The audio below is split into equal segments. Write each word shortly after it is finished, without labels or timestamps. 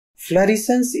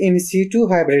Fluorescence in-situ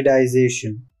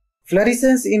hybridization.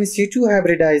 Fluorescence in-situ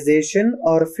hybridization,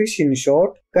 or FISH in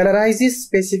short, colorizes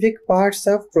specific parts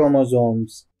of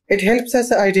chromosomes. It helps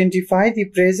us identify the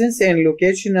presence and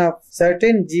location of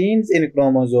certain genes in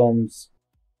chromosomes.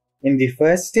 In the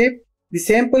first step, the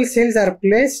sample cells are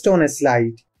placed on a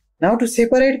slide. Now to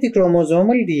separate the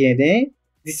chromosomal DNA,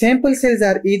 the sample cells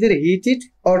are either heated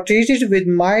or treated with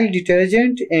mild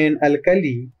detergent and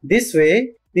alkali. This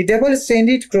way, the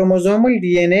double-stranded chromosomal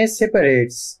DNA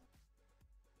separates.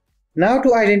 Now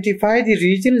to identify the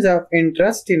regions of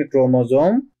interest in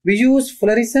chromosome, we use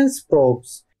fluorescence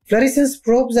probes. Fluorescence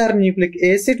probes are nucleic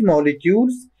acid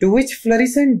molecules to which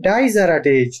fluorescent dyes are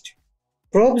attached.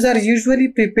 Probes are usually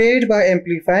prepared by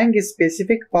amplifying a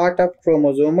specific part of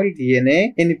chromosomal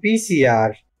DNA in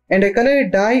PCR, and a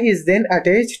colored dye is then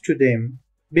attached to them.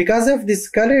 Because of this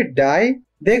colored dye,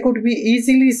 they could be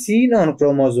easily seen on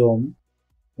chromosome.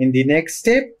 In the next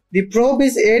step, the probe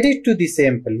is added to the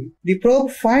sample. The probe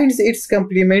finds its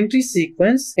complementary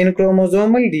sequence in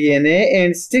chromosomal DNA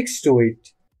and sticks to it.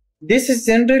 This is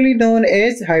generally known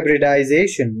as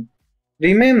hybridization.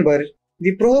 Remember,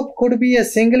 the probe could be a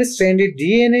single-stranded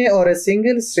DNA or a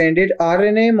single-stranded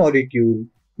RNA molecule,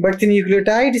 but the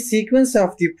nucleotide sequence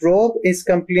of the probe is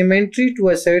complementary to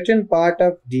a certain part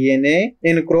of DNA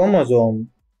in chromosome.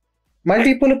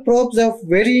 Multiple probes of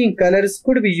varying colors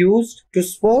could be used to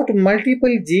spot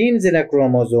multiple genes in a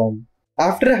chromosome.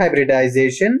 After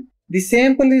hybridization, the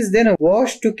sample is then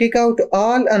washed to kick out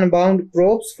all unbound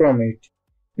probes from it.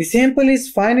 The sample is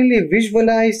finally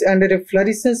visualized under a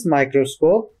fluorescence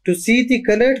microscope to see the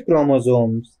colored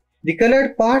chromosomes. The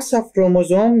colored parts of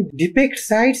chromosome depict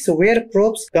sites where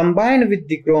probes combine with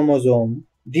the chromosome.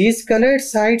 These colored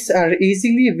sites are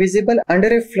easily visible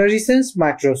under a fluorescence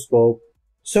microscope.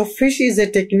 So FISH is a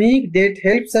technique that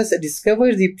helps us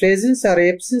discover the presence or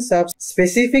absence of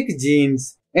specific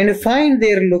genes and find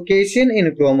their location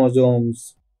in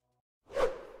chromosomes.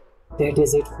 That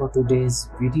is it for today's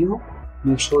video.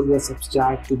 Make sure you are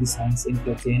subscribed to the Science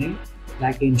Info channel.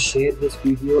 Like and share this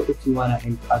video if you wanna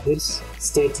help others.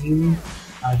 Stay tuned.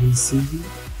 I will see you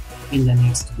in the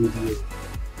next video.